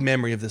vague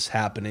memory of this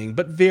happening,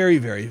 but very,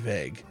 very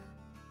vague.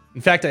 In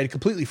fact, I had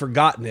completely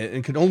forgotten it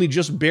and could only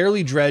just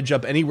barely dredge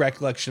up any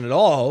recollection at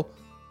all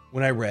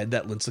when I read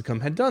that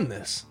Lincecum had done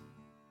this.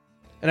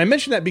 And I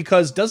mention that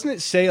because doesn't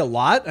it say a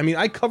lot? I mean,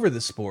 I cover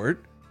this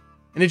sport,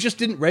 and it just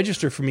didn't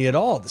register for me at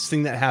all, this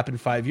thing that happened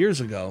 5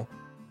 years ago.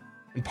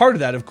 And part of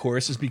that, of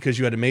course, is because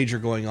you had a major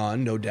going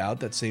on, no doubt,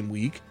 that same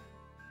week.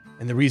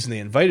 And the reason they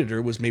invited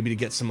her was maybe to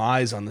get some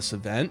eyes on this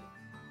event.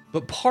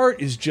 But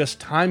part is just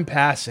time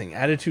passing,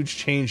 attitudes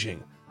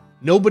changing.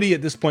 Nobody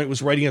at this point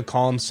was writing a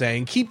column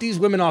saying, keep these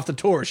women off the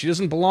tour, she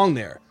doesn't belong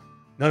there.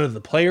 None of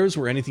the players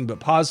were anything but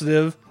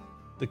positive.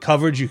 The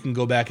coverage you can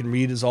go back and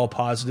read is all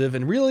positive.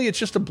 And really, it's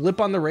just a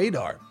blip on the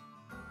radar.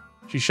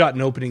 She shot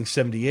an opening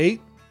 78,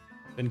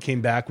 then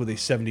came back with a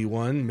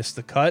 71, missed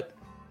the cut.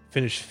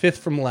 Finished 5th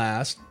from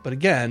last, but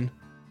again,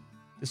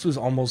 this was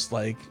almost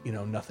like,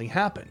 nothing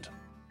happened.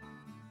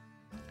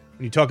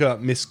 When you talk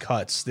about missed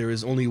cuts, there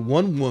is only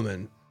one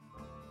woman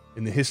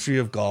in the history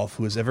of golf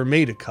who has ever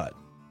made a cut,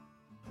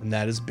 and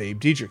that is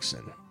Babe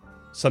Didrikson,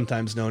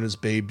 sometimes known as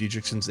Babe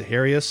Didrikson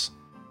Zaharias.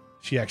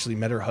 She actually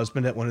met her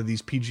husband at one of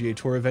these PGA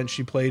Tour events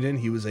she played in.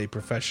 He was a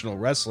professional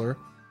wrestler,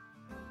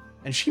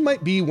 and she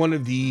might be one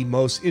of the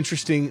most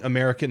interesting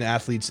American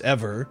athletes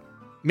ever,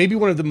 maybe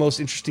one of the most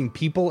interesting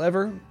people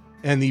ever.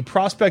 And the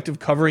prospect of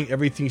covering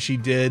everything she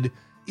did,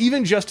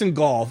 even just in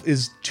golf,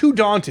 is too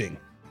daunting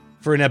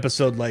for an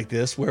episode like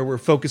this, where we're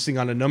focusing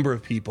on a number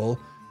of people.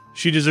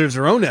 She deserves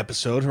her own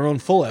episode, her own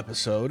full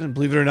episode, and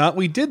believe it or not,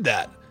 we did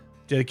that.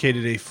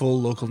 Dedicated a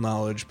full local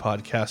knowledge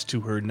podcast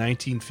to her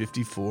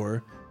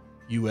 1954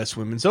 U.S.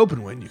 Women's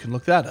Open win. You can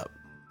look that up.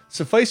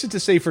 Suffice it to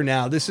say for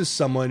now, this is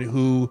someone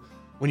who,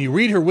 when you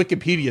read her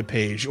Wikipedia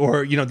page,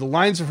 or, the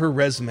lines of her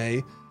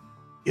resume,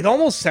 it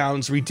almost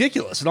sounds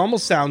ridiculous. It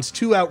almost sounds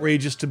too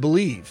outrageous to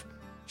believe.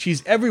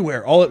 She's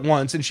everywhere all at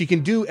once, and she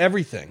can do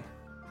everything.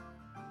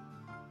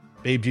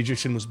 Babe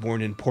Didrikson was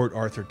born in Port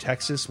Arthur,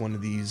 Texas, one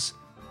of these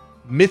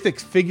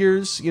mythic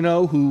figures,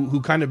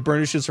 who kind of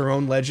burnishes her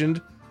own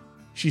legend.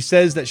 She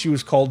says that she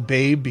was called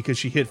Babe because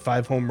she hit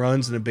 5 home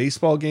runs in a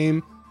baseball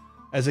game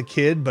as a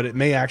kid, but it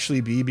may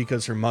actually be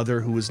because her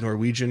mother, who was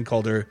Norwegian,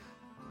 called her,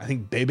 I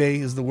think Bebe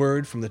is the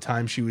word, from the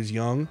time she was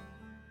young.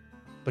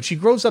 But she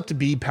grows up to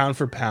be, pound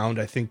for pound,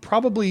 I think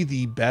probably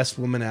the best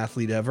woman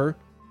athlete ever,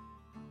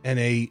 and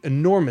an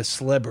enormous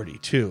celebrity,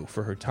 too,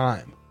 for her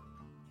time.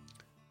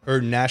 Her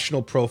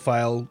national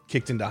profile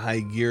kicked into high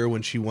gear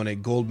when she won a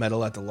gold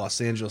medal at the Los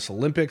Angeles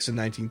Olympics in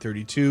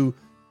 1932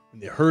 in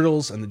the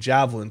hurdles and the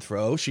javelin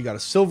throw. She got a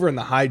silver in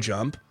the high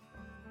jump,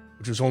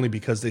 which was only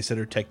because they said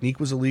her technique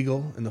was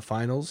illegal in the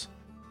finals.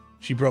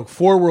 She broke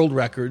 4 world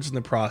records in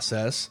the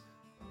process.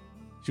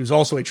 She was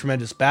also a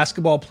tremendous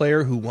basketball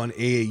player who won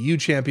AAU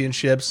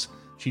championships.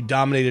 She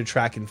dominated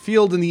track and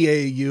field in the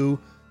AAU.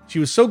 She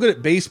was so good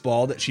at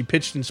baseball that she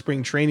pitched in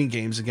spring training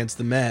games against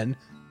the men,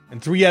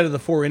 and 3 out of the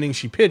 4 innings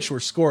she pitched were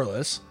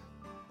scoreless.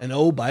 And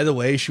oh, by the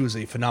way, she was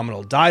a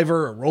phenomenal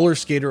diver, a roller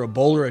skater, a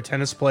bowler, a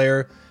tennis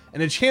player,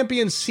 and a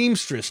champion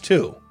seamstress,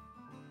 too.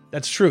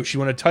 That's true. She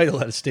won a title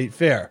at a state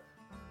fair.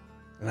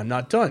 And I'm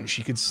not done.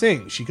 She could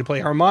sing. She could play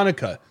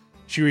harmonica.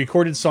 She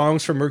recorded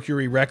songs for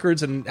Mercury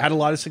Records and had a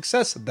lot of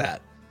success at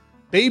that.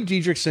 Babe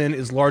Didrikson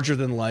is larger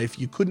than life.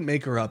 You couldn't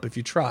make her up if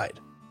you tried.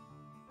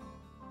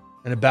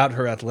 And about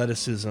her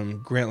athleticism,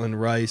 Grantland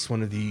Rice,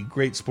 one of the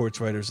great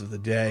sports writers of the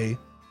day,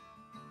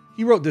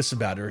 he wrote this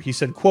about her. He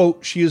said,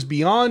 quote, "She is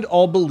beyond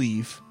all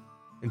belief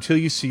until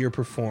you see her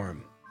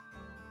perform.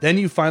 Then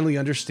you finally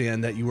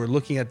understand that you are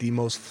looking at the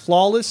most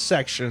flawless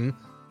section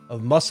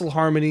of muscle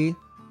harmony,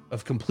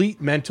 of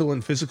complete mental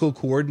and physical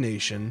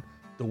coordination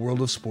the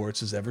world of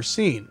sports has ever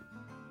seen."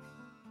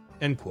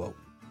 End quote.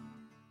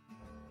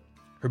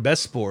 Her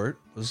best sport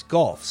was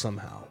golf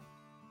somehow.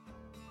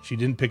 She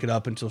didn't pick it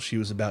up until she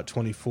was about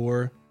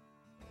 24.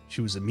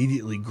 She was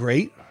immediately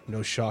great,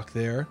 no shock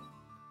there.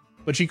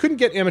 But she couldn't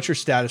get amateur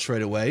status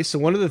right away, so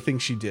one of the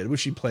things she did was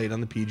she played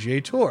on the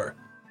PGA Tour.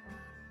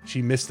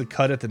 She missed the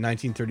cut at the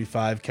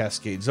 1935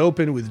 Cascades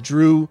Open,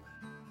 withdrew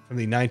from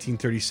the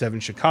 1937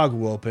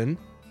 Chicago Open,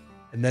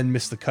 and then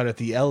missed the cut at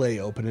the LA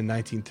Open in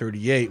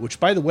 1938, which,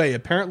 by the way,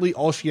 apparently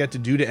all she had to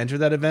do to enter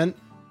that event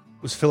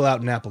was fill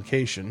out an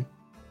application.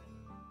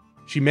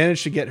 She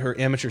managed to get her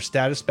amateur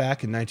status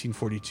back in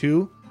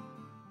 1942,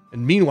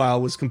 and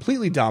meanwhile was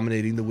completely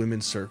dominating the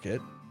women's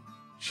circuit.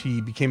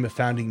 She became a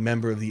founding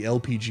member of the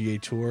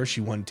LPGA Tour.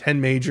 She won 10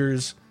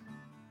 majors,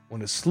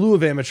 won a slew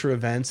of amateur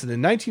events, and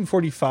in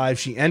 1945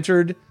 she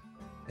entered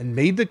and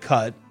made the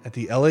cut at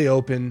the LA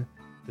Open,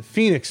 the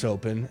Phoenix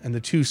Open, and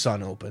the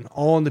Tucson Open,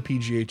 all on the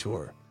PGA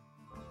Tour.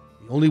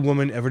 The only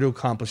woman ever to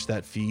accomplish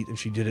that feat, and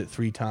she did it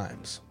 3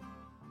 times.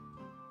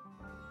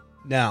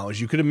 Now, as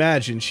you could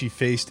imagine, she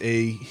faced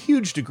a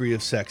huge degree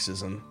of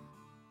sexism.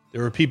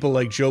 There were people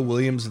like Joe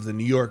Williams of the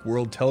New York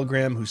World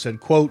Telegram who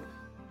said, quote,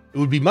 "It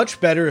would be much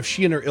better if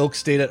she and her ilk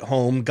stayed at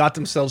home, got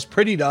themselves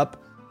prettied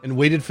up, and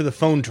waited for the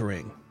phone to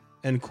ring,"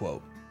 end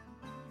quote.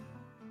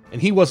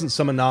 And he wasn't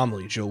some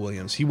anomaly, Joe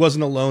Williams. He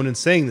wasn't alone in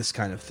saying this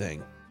kind of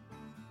thing.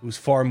 It was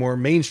far more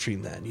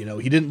mainstream then. You know,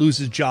 he didn't lose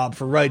his job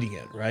for writing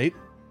it, right?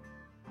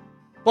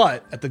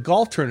 But at the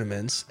golf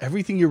tournaments,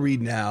 everything you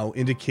read now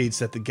indicates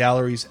that the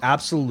galleries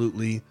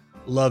absolutely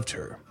loved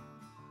her.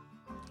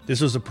 This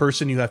was a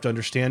person, you have to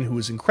understand, who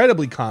was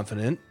incredibly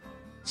confident,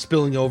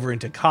 spilling over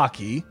into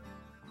cocky.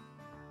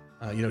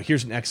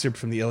 Here's an excerpt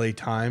from the LA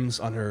Times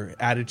on her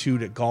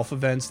attitude at golf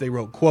events. They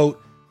wrote, quote,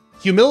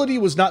 "Humility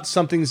was not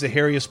something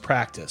Zaharias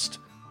practiced.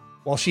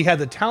 While she had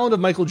the talent of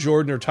Michael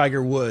Jordan or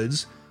Tiger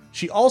Woods,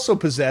 she also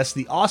possessed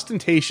the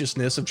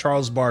ostentatiousness of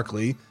Charles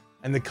Barkley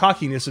and the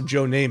cockiness of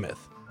Joe Namath.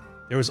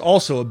 There was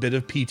also a bit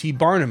of P.T.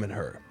 Barnum in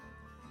her.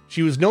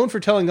 She was known for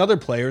telling other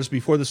players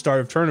before the start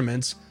of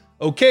tournaments,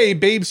 'Okay,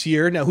 Babe's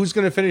here, now who's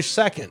going to finish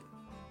second?'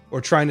 Or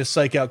trying to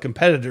psych out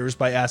competitors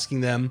by asking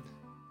them,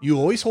 'You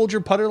always hold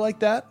your putter like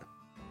that?'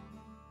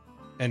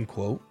 End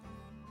quote.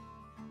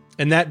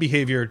 And that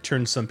behavior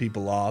turned some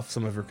people off,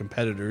 some of her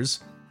competitors.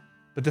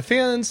 But the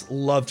fans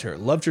loved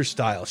her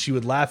style. She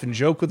would laugh and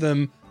joke with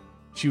them.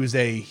 She was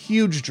a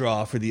huge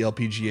draw for the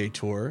LPGA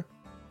Tour.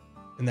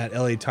 In that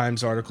LA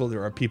Times article,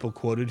 there are people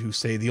quoted who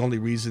say the only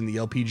reason the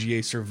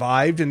LPGA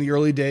survived in the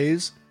early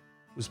days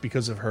was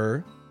because of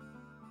her.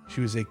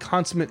 She was a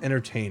consummate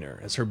entertainer.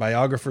 As her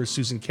biographer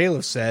Susan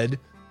Califf said,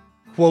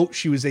 quote,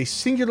 "She was a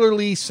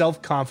singularly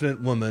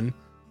self-confident woman.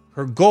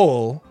 Her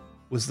goal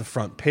was the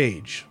front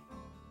page,"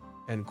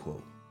 end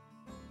quote.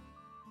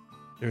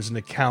 There's an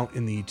account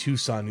in the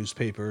Tucson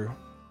newspaper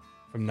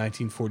from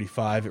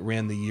 1945. It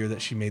ran the year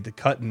that she made the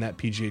cut in that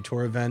PGA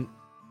Tour event,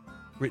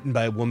 written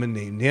by a woman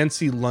named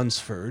Nancy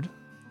Lunsford.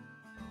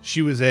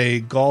 She was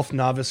a golf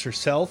novice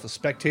herself, a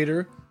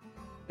spectator,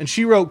 and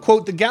she wrote,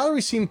 quote, "The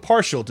gallery seemed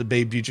partial to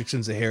Babe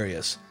Dietrichson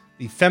Zaharias,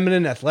 the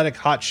feminine athletic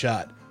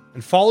hotshot,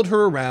 and followed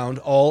her around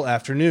all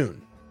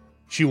afternoon.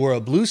 She wore a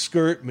blue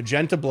skirt,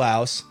 magenta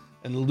blouse,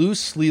 and a loose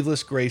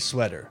sleeveless gray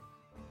sweater.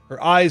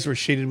 Her eyes were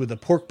shaded with a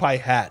pork pie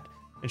hat,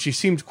 and she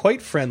seemed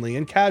quite friendly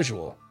and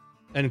casual,"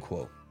 end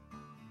quote.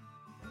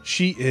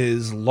 She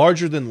is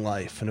larger than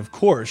life, and of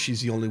course,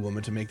 she's the only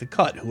woman to make the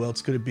cut. Who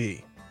else could it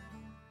be?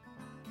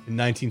 In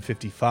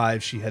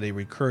 1955, she had a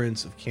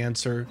recurrence of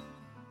cancer,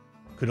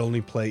 could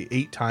only play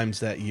 8 times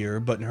that year,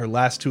 but in her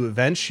last 2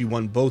 events, she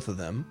won both of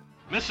them.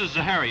 Mrs.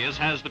 Zaharias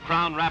has the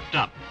crown wrapped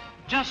up.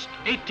 Just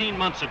 18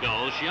 months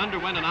ago, she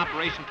underwent an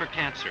operation for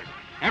cancer.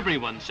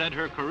 Everyone said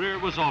her career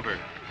was over,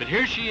 but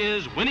here she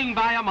is, winning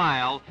by a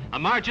mile, a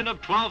margin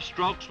of 12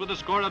 strokes with a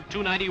score of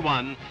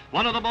 291,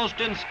 one of the most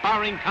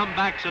inspiring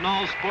comebacks in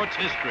all sports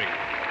history.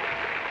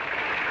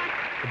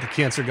 But the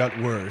cancer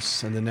got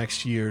worse, and the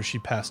next year she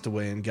passed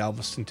away in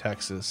Galveston,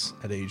 Texas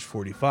at age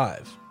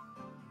 45.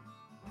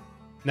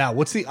 Now,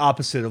 what's the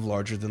opposite of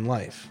larger than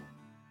life?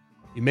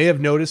 You may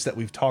have noticed that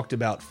we've talked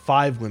about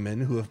 5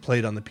 women who have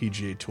played on the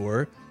PGA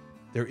Tour.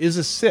 There is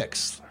a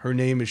 6th. Her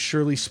name is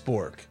Shirley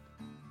Spork,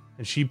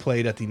 and she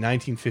played at the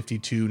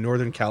 1952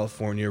 Northern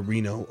California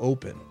Reno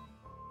Open.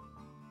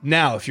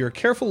 Now, if you're a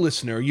careful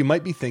listener, you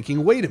might be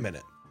thinking, wait a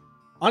minute.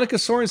 Annika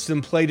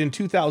Sorenstam played in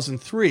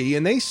 2003,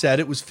 and they said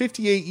it was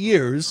 58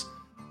 years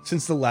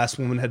since the last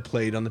woman had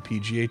played on the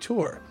PGA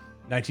Tour.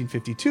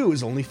 1952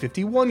 is only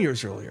 51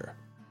 years earlier.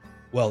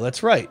 Well,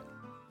 that's right.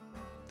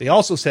 They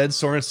also said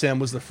Sorenstam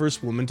was the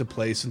first woman to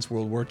play since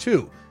World War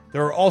II.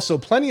 There are also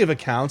plenty of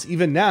accounts,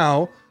 even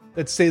now,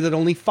 that say that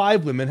only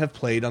 5 women have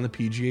played on the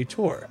PGA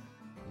Tour.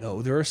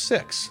 No, there are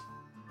 6.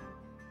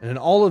 And in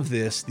all of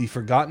this, the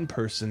forgotten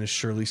person is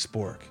Shirley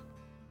Spork.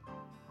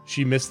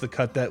 She missed the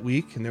cut that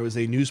week, and there was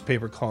a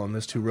newspaper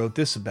columnist who wrote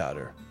this about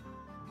her.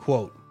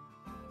 Quote,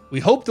 "We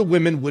hoped the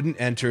women wouldn't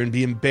enter and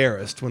be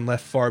embarrassed when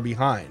left far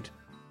behind.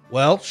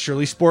 Well,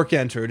 Shirley Spork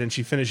entered, and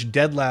she finished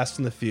dead last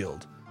in the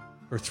field.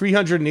 Her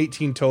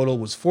 318 total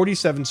was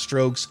 47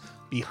 strokes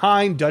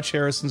behind Dutch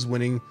Harrison's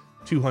winning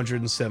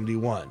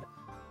 271.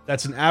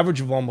 That's an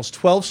average of almost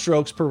 12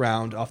 strokes per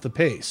round off the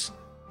pace.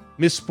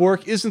 Miss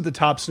Spork isn't the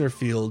tops in her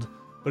field,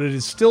 but it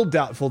is still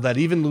doubtful that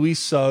even Louise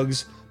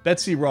Suggs,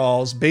 Betsy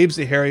Rawls, Babe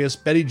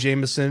Zaharias, Betty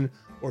Jamieson,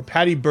 or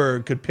Patty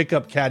Berg could pick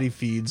up caddy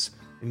feeds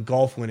in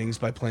golf winnings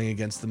by playing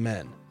against the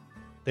men.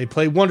 They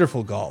play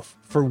wonderful golf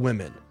for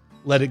women.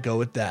 Let it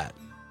go at that."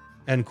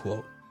 End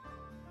quote.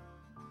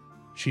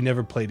 she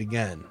never played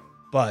again.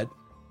 But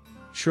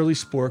Shirley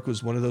Spork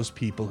was one of those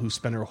people who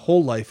spent her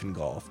whole life in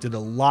golf, did a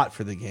lot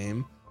for the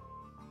game,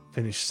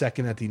 finished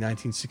second at the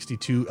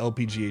 1962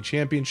 LPGA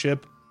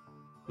Championship,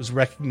 was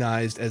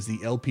recognized as the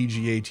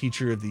LPGA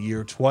Teacher of the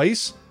Year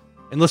twice,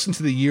 and listen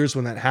to the years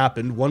when that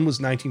happened. One was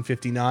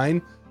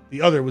 1959,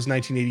 the other was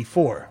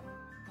 1984.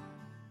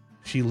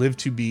 She lived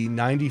to be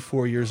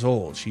 94 years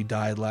old. She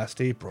died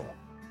last April.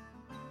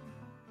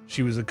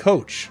 She was a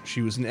coach.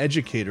 She was an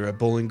educator at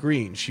Bowling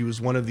Green. She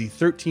was one of the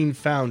 13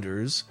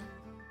 founders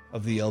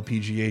of the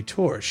LPGA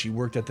Tour. She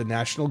worked at the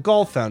National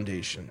Golf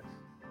Foundation.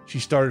 She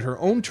started her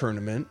own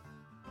tournament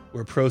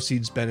where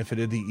proceeds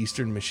benefited the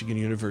Eastern Michigan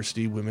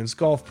University women's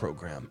golf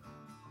program.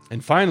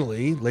 And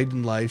finally, late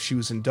in life, she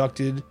was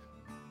inducted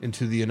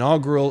into the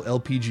inaugural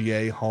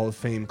LPGA Hall of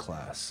Fame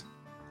class.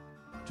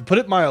 To put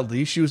it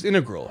mildly, she was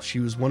integral. She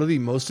was one of the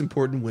most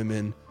important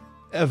women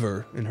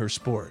ever in her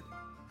sport.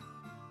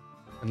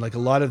 And like a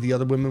lot of the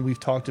other women we've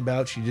talked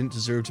about, she didn't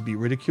deserve to be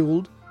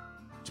ridiculed,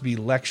 to be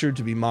lectured,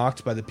 to be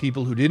mocked by the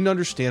people who didn't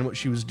understand what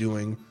she was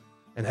doing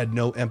and had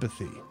no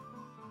empathy.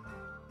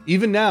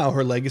 Even now,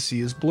 her legacy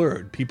is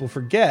blurred. People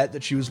forget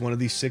that she was one of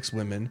these 6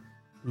 women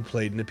who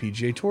played in a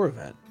PGA Tour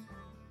event.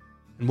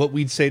 And what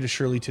we'd say to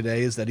Shirley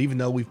today is that even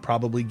though we've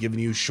probably given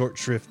you short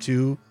shrift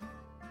to,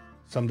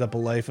 summed up a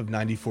life of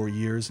 94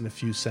 years in a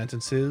few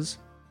sentences,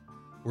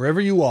 wherever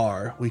you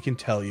are, we can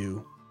tell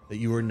you that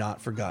you are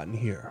not forgotten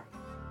here.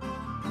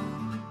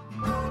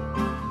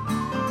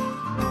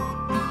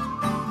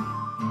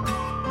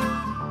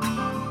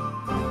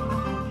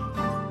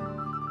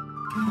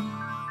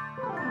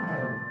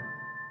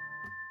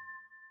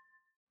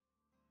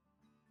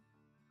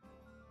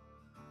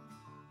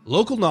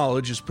 Local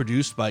Knowledge is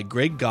produced by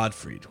Greg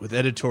Gottfried with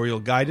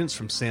editorial guidance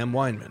from Sam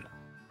Weinman.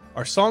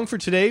 Our song for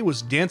today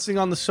was Dancing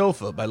on the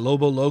Sofa by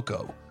Lobo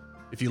Loco.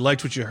 If you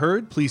liked what you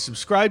heard, please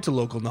subscribe to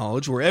Local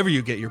Knowledge wherever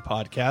you get your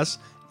podcasts,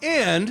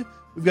 and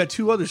we've got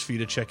 2 others for you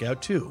to check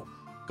out too.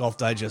 Golf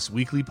Digest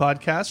Weekly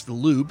Podcast, The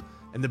Loop,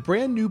 and the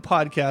brand new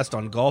podcast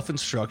on golf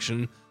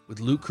instruction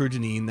with Luke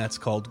Curdanine that's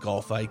called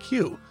Golf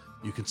IQ.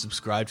 You can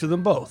subscribe to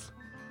them both.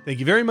 Thank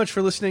you very much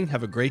for listening.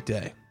 Have a great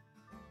day.